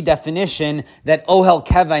suggests a redefinition that ohel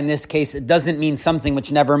keva in this case doesn't mean something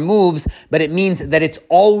which never moves, but it means that it's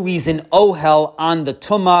always an ohel on the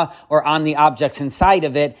tumah or on the objects inside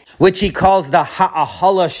of it, which he calls the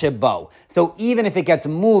ha'ahala shebo. So even if it gets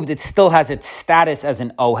moved, it still has its status as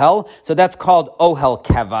an ohel. So that's called ohel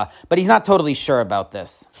keva. But he's not totally sure about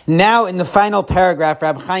this. Now, in the final paragraph,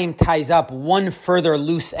 Rab Chaim ties up one further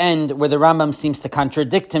loose end where the Rambam seems to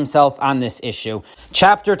contradict himself on this issue.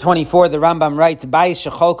 Chapter 24, the Rambam writes, Bayis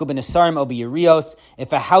shecholku b'nesarim o b'yerios,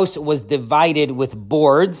 if a house was divided with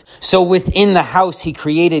boards, so within the house he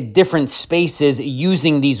created different spaces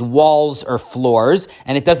using these walls or floors,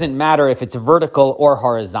 and it doesn't matter if it's vertical or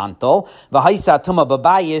horizontal. V'haisa tumah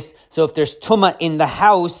b'bayis, so if there's tumah in the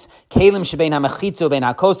house, kelim shebein ha'mechitzu bein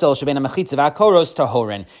ha'kosel shebein ha'mechitzu v'ha'koros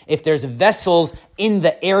tahorin. If there's vessels in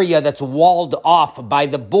the area that's walled off by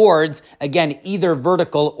the boards, again, either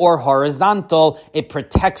vertical or horizontal, it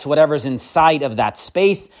protects whatever's inside of that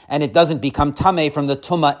space, and it doesn't become tameh from the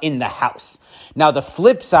tumah in the house. Now, the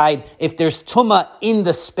flip side, if there's tumah in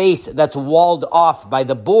the space that's walled off by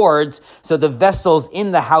the boards, so the vessels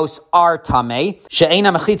in the house are tameh.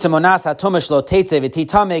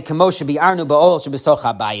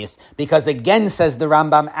 Because again, says the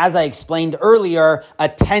Rambam, as I explained earlier, a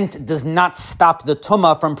tent does not stop the the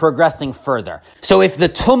tumah from progressing further. So if the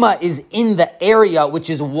tumah is in the area which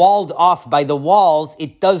is walled off by the walls,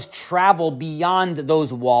 it does travel beyond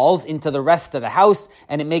those walls into the rest of the house,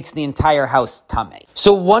 and it makes the entire house tameh.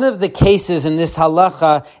 So one of the cases in this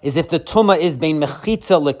halacha is if the tumah is bein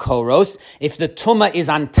mechitza lekoros, if the tumah is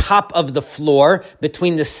on top of the floor,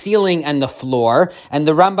 between the ceiling and the floor, and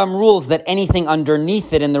the Rambam rules that anything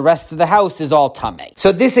underneath it in the rest of the house is all tameh.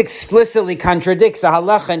 So this explicitly contradicts the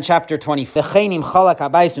halacha in chapter 20.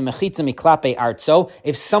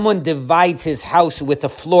 If someone divides his house with a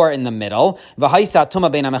floor in the middle, and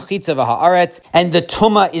the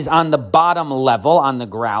tumah is on the bottom level, on the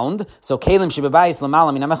ground, so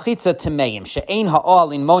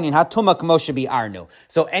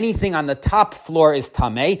so anything on the top floor is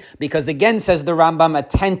tameh, because again, says the Rambam, a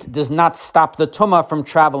tent does not stop the tumah from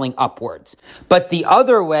traveling upwards. But the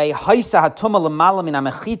other way, if the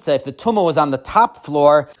tumah was on the top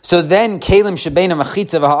floor, so then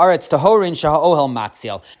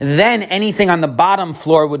then anything on the bottom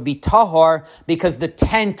floor would be tahor, because the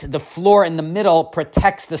tent, the floor in the middle,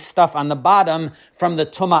 protects the stuff on the bottom from the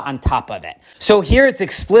tumah on top of it. So here it's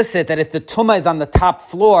explicit that if the tumah is on the top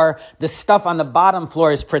floor, the stuff on the bottom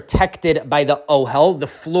floor is protected by the ohel, the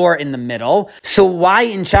floor in the middle. So why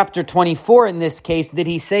in chapter 24 in this case did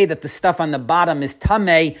he say that the stuff on the bottom is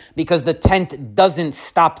tameh? Because the tent doesn't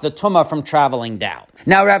stop the tumah from traveling down.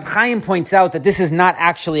 Now Rab Chaim points out that this is not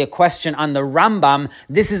actually a question on the Rambam.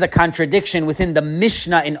 This is a contradiction within the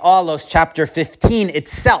Mishnah in Olos chapter 15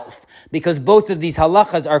 itself, because both of these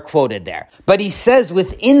halachas are quoted there. But he says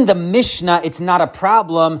within the Mishnah, it's not a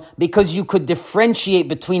problem because you could differentiate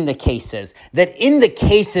between the cases. That in the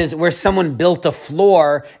cases where someone built a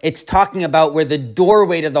floor, it's talking about where the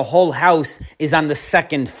doorway to the whole house is on the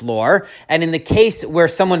second floor. And in the case where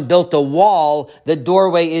someone built a wall, the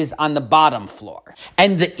doorway is on the bottom floor.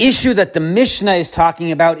 And the issue that the Mishnah is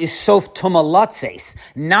talking about is sof tumah latzes,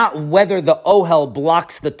 not whether the ohel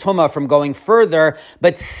blocks the tumah from going further,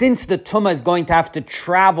 but since the tumah is going to have to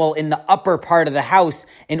travel in the upper part of the house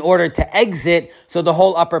in order to exit, so the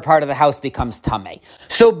whole upper part of the house becomes tameh.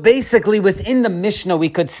 So basically within the Mishnah we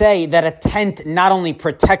could say that a tent not only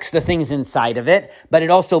protects the things inside of it, but it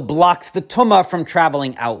also blocks the tumah from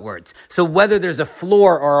traveling outwards. So whether there's a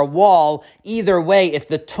floor or a wall, either way, if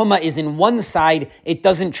the tumah is in one side, it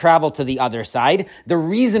doesn't travel to the other side. The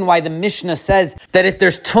reason why the Mishnah says that if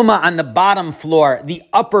there's tumah on the bottom floor, the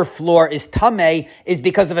upper floor is tameh is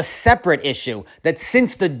because of a separate issue, that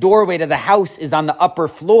since the doorway to the house is on the upper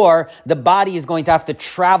floor, the body is going to have to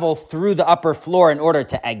travel through the upper floor in order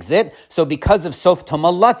to exit. So because of sof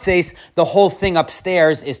tumah latzes, the whole thing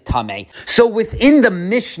upstairs is tameh. So within the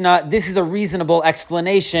Mishnah, this is a reasonable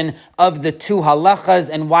explanation of the two halachas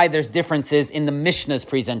and why there's differences in the Mishnah's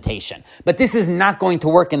presentation. But this is not going to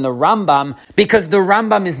work in the Rambam, because the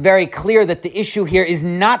Rambam is very clear that the issue here is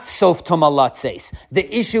not sof tumah latzes.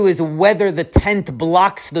 The issue is whether the tent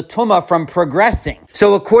blocks the tumah from progressing.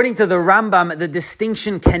 So according to the Rambam, the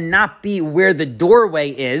distinction cannot be where the doorway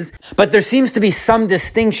is, but there seems to be some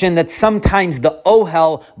distinction that sometimes the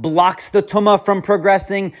ohel blocks the tumah from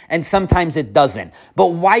progressing and sometimes it doesn't. But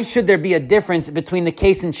why should there be a difference between the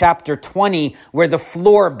case in chapter 20 where the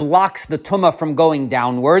floor blocks the tumah from going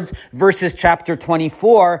downwards versus chapter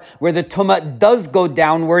 24 where the tumah does go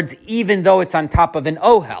downwards even though it's on top of an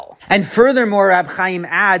ohel? And furthermore, Rab Chaim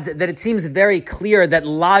adds that it seems very clear that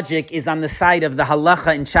logic is on the side of the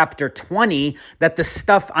halacha in chapter 20, that the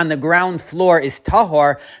stuff on the ground floor is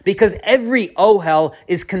tahor, because every ohel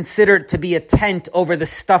is considered to be a tent over the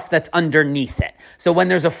stuff that's underneath it. So when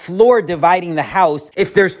there's a floor dividing the house,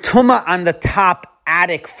 if there's tumah on the top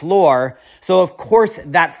attic floor, so of course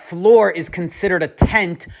that floor is considered a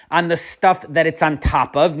tent on the stuff that it's on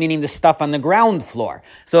top of, meaning the stuff on the ground floor.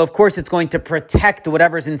 So of course it's going to protect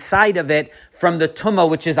whatever's inside of it from the tumah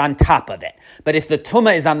which is on top of it. But if the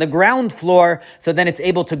tumah is on the ground floor, so then it's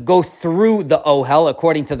able to go through the ohel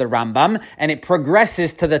according to the Rambam, and it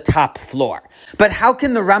progresses to the top floor. But how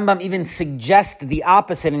can the Rambam even suggest the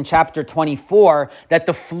opposite in chapter 24, that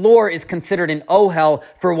the floor is considered an ohel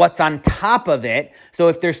for what's on top of it? So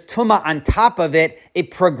if there's tumah on top of it,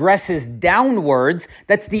 it progresses downwards.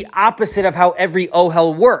 That's the opposite of how every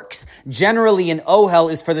ohel works. Generally, an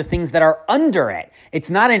ohel is for the things that are under it. It's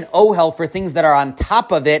not an ohel for things that are on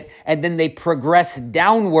top of it, and then they progress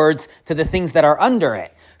downwards to the things that are under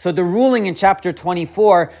it. So the ruling in chapter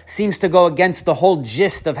 24 seems to go against the whole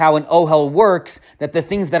gist of how an ohel works, that the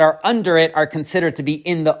things that are under it are considered to be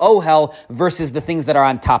in the ohel versus the things that are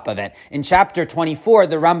on top of it. In chapter 24,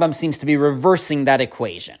 the Rambam seems to be reversing that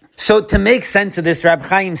equation. So to make sense of this, Rab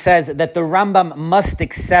Chaim says that the Rambam must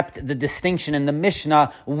accept the distinction in the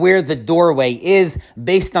Mishnah where the doorway is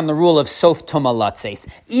based on the rule of Sof Tumah Latzeis.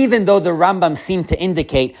 Even though the Rambam seemed to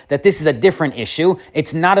indicate that this is a different issue,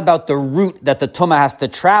 it's not about the route that the Tumah has to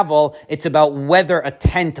travel, it's about whether a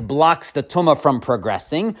tent blocks the Tumah from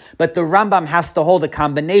progressing, but the Rambam has to hold a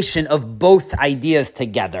combination of both ideas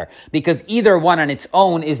together, because either one on its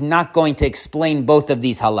own is not going to explain both of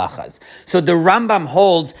these halachas. So the Rambam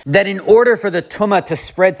holds that in order for the Tumah to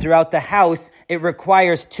spread throughout the house, it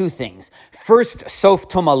requires two things. First, Sof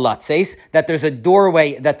Tumah Latzeis, that there's a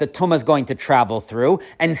doorway that the Tumah is going to travel through,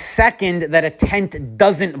 and second, that a tent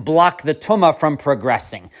doesn't block the Tumah from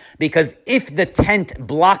progressing. Because if the tent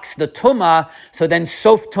blocks the Tumah, so then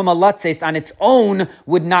Sof Tumah Latzeis on its own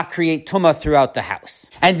would not create Tumah throughout the house.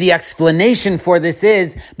 And the explanation for this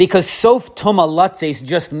is because Sof Tumah Latzeis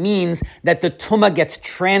just means that the Tumah gets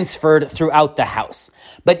transferred throughout the house.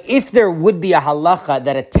 But if there would be a halacha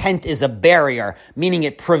that a tent is a barrier, meaning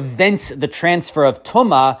it prevents the transfer of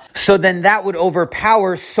Tumah, so then that would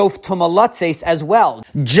overpower Sof Tumah Latzeis as well.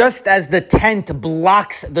 Just as the tent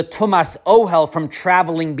blocks the Tumas Ohel from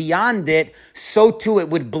traveling beyond it, so too it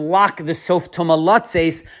would block the Sof Tumah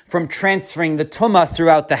Latzeis from transferring the Tumah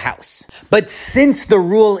throughout the house. But since the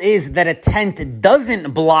rule is that a tent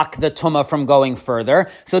doesn't block the Tumah from going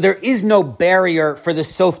further, so there is no barrier for the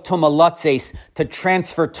Sof Tumah Latzeis to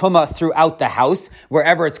transfer Tumah throughout the house,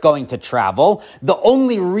 wherever it's going to travel. The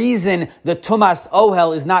only reason the Tumas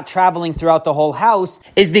Ohel is not traveling throughout the whole house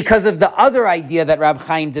is because of the other idea that Rab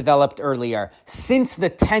Chaim developed earlier. Since the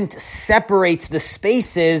tent separates the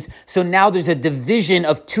spaces, so now there's a division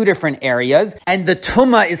of two different areas, and the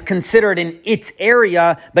Tumah is considered in its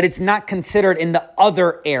area, but it's not considered in the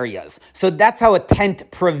other areas. So that's how a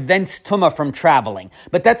tent prevents Tumah from traveling.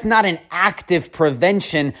 But that's not an active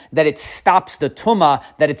prevention that it stops the Tumah,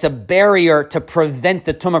 that it's a barrier to prevent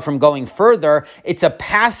the Tumah from going further. It's a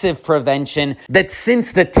passive prevention that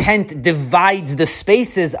since the tent divides the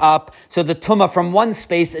spaces up, so the Tumah from one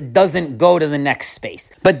space doesn't go to the next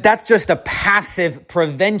space. But that's just a passive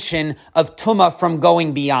prevention of Tumah from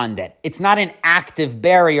going beyond it. It's not an active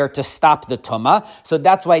barrier to stop the Tumah, so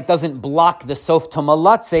that's why it doesn't block the Sof Tumah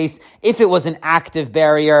Latzeis. If it was an active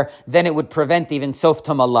barrier, then it would prevent even Sof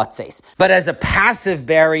Tumah Latzeis. But as a passive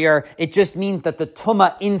barrier, it just means that the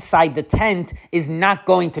Tumah inside the tent is not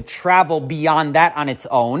going to travel beyond that on its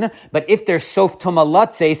own. But if there's Sof Tumah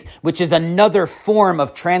Latzeis, which is another form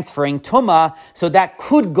of transferring Tumah, so that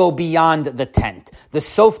could go beyond the tent. The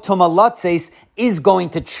Sof Tumah Latzeis is going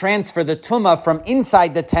to transfer the Tumah from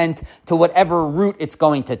inside the tent to whatever route it's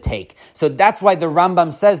going to take. So that's why the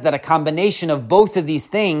Rambam says that a combination of both of these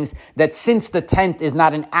things, that since the tent is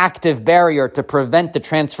not an active barrier to prevent the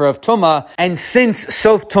transfer of Tumah, and since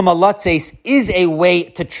Sof Tumah Latzeis is a way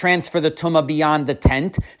to transfer the Tumah beyond the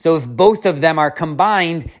tent, so if both of them are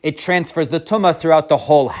combined, it transfers the Tumah throughout the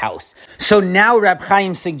whole house. So now Rab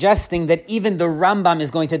Chaim suggesting that even the Rambam is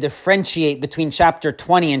going to differentiate between chapter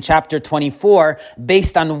 20 and chapter 24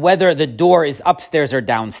 based on whether the door is upstairs or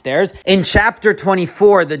downstairs. In chapter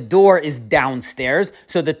 24, the door is downstairs,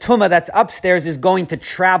 so the Tumah that's upstairs is going to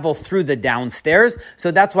travel through the downstairs,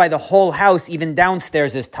 so that's why the whole house, even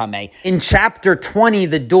downstairs, is Tameh. In chapter 20,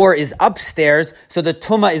 the door is upstairs, so the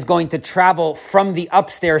Tumah is going to travel from the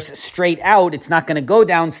upstairs straight out. It's not going to go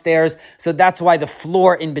downstairs, so that's why the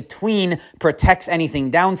floor in between protects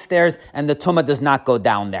anything downstairs, and the Tumah does not go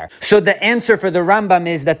down there. So the answer for the Rambam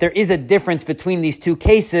is that there is a difference between these two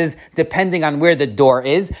cases depending on where the door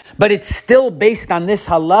is, but it's still based on this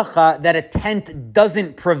halacha that a tent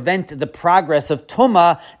doesn't prevent the progress of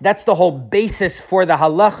Tumah. That's the whole basis for the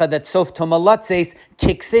halacha that Sof Tumah Latzeis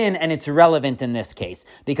kicks in, and it's relevant in this case.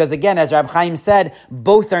 Because again, as Rab Chaim said,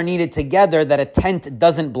 both are needed together, that a tent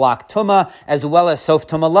doesn't block Tumah as well as Sof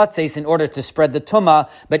Tumah Latzeis in order to spread the Tumah,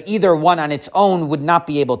 but either one on its own would not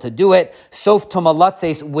be able to do it. Sof Tumah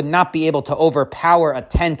Latzeis would not be able to overpower a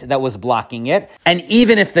tent that was blocking it. And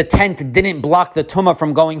even if the tent didn't block the Tumah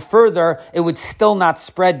from going further, it would still not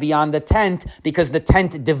spread beyond the tent because the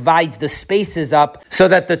tent divides the spaces up so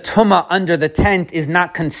that the Tumah under the tent is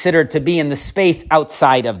not considered to be in the space outside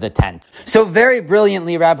outside of the tent. So very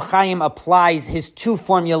brilliantly, Rab Chaim applies his two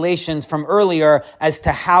formulations from earlier as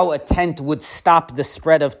to how a tent would stop the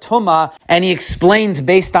spread of Tumah, and he explains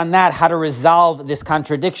based on that how to resolve this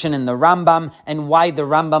contradiction in the Rambam and why the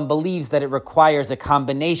Rambam believes that it requires a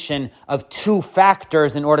combination of two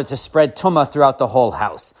factors in order to spread Tumah throughout the whole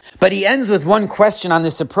house. But he ends with one question on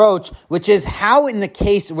this approach, which is how in the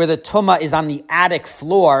case where the Tumah is on the attic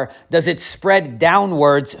floor does it spread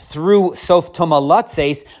downwards through Sof Tumah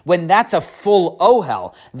Latzes when that's a full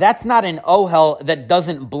ohel? That's not an ohel that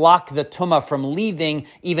doesn't block the Tumah from leaving,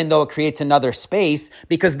 even though it creates another space,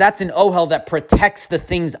 because that's an ohel that protects the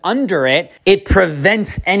things under it. It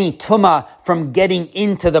prevents any Tumah from getting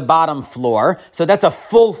into the bottom floor. So that's a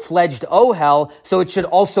full-fledged ohel, so it should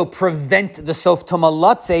also prevent the Sof Tumah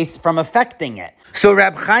Latzes from affecting it. So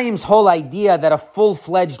Rab Chaim's whole idea that a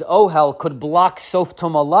full-fledged ohel could block Sof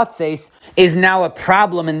Tumah Latzes is now a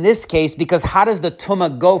problem in this case, because how does the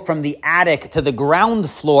Tumah go from the attic to the ground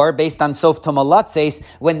floor based on Sof Tumah Latzes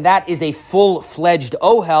when that is a full-fledged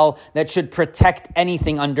ohel that should protect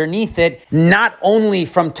anything underneath it, not only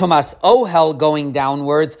from Tumas ohel going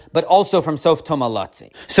downwards, but also from Sof Tumah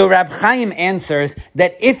Latzes? So Rab Chaim answers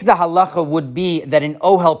that if the halacha would be that an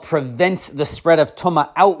ohel prevents the spread of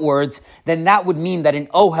Tumah outwards, then that would mean that an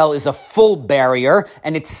ohel is a full barrier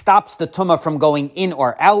and it stops the Tumah from going in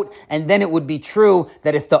or out, and then it would be true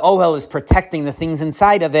that if the ohel is protecting the things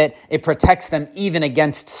inside of it, it protects them even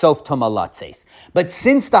against Sof Tumah Latzes. But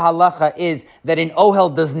since the halacha is that an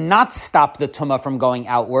ohel does not stop the Tumah from going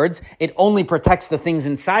outwards, it only protects the things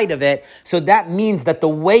inside of it, so that means that the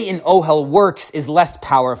way an ohel works is less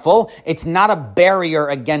powerful. It's not a barrier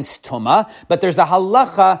against Tumah, but there's a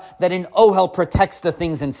halacha that an ohel protects the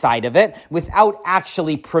things inside of it without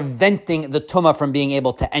actually preventing the Tumah from being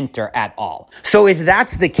able to enter at all. So if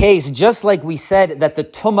that's the case, just like we said that the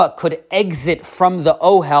Tumah could exit from the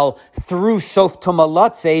ohel through Sof Tumah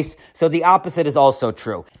Latzes, so the opposite is also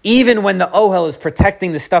true. Even when the ohel is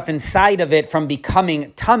protecting the stuff inside of it from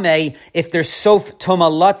becoming tamei, if there's Sof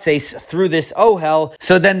Tumah Latzes through this ohel,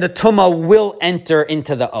 so then the Tumah will enter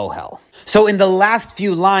into the ohel. So in the last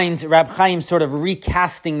few lines, Rab Chaim sort of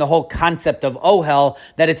recasting the whole concept of ohel,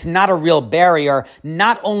 that it's not a real barrier.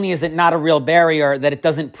 Not only is it not a real barrier that it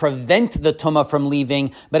doesn't prevent the Tumah from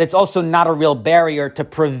leaving, but it's also not a real barrier to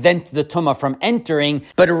prevent the Tumah from entering,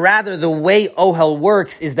 but rather the way ohel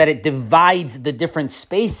works is that it divides the different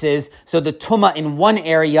spaces, so the Tumah in one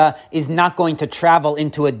area is not going to travel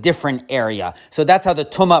into a different area. So that's how the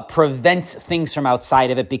Tumah prevents things from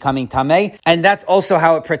outside of it becoming tamei, and that's also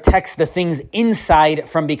how it protects the things inside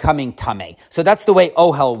from becoming tamei. So that's the way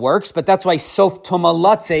ohel works, but that's why Sof Tumah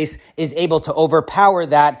Latzes is able to overpower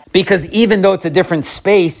that, because even though it's a different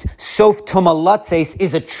space, Sof Tumah Latzes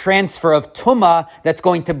is a transfer of Tumah that's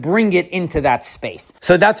going to bring it into that space.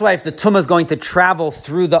 So that's why if the Tumah is going to travel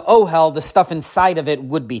through the ohel, the stuff inside of it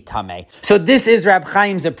would be tamei. So this is Rab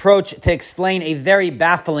Chaim's approach to explain a very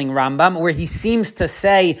baffling Rambam, where he seems to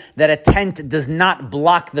say that a tent does not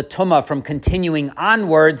block the Tumah from continuing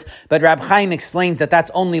onwards, but Rab Chaim explains that that's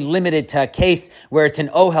only limited to a case where it's an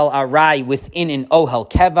ohel arai within an ohel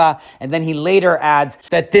keva, and then he later adds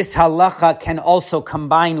that this halacha can also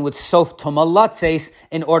combine with Sof Tumah Latzes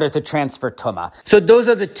in order to transfer Tumah. So those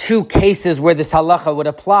are the two cases where this halacha would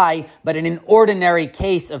apply, but in an ordinary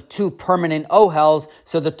case of two permanent ohels,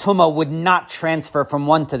 so the Tumah would not transfer from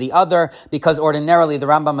one to the other, because ordinarily the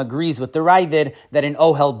Rambam agrees with the Ravid that an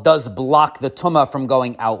ohel does block the Tumah from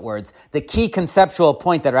going outwards. The key conceptual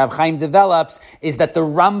point that Rab Chaim develops is that the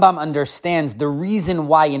Rambam understands the reason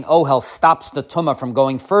why an ohel stops the Tumah from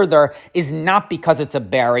going further is not because it's a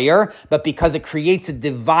barrier, but because it creates a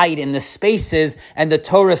divide in the spaces, and the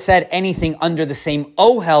Torah said anything under the same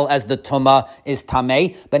ohel as the Tumah is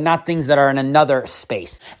tamei, but not things that are in another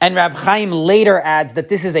space. And Rab Chaim later adds that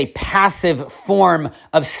this is a passive form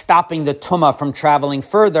of stopping the Tumah from traveling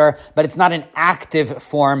further, but it's not an active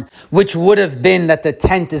form, which would have been that the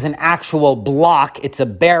tent is an actual block, it's a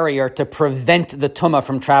barrier to prevent the Tumah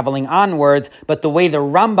from traveling onwards, but the way the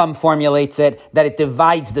Rambam formulates it, that it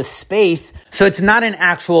divides the space, so it's not an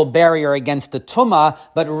actual barrier against the Tumah,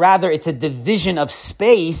 but rather it's a division of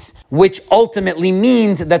space, which ultimately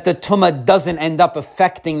means that the Tumah doesn't end up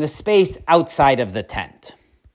affecting the space outside of the tent.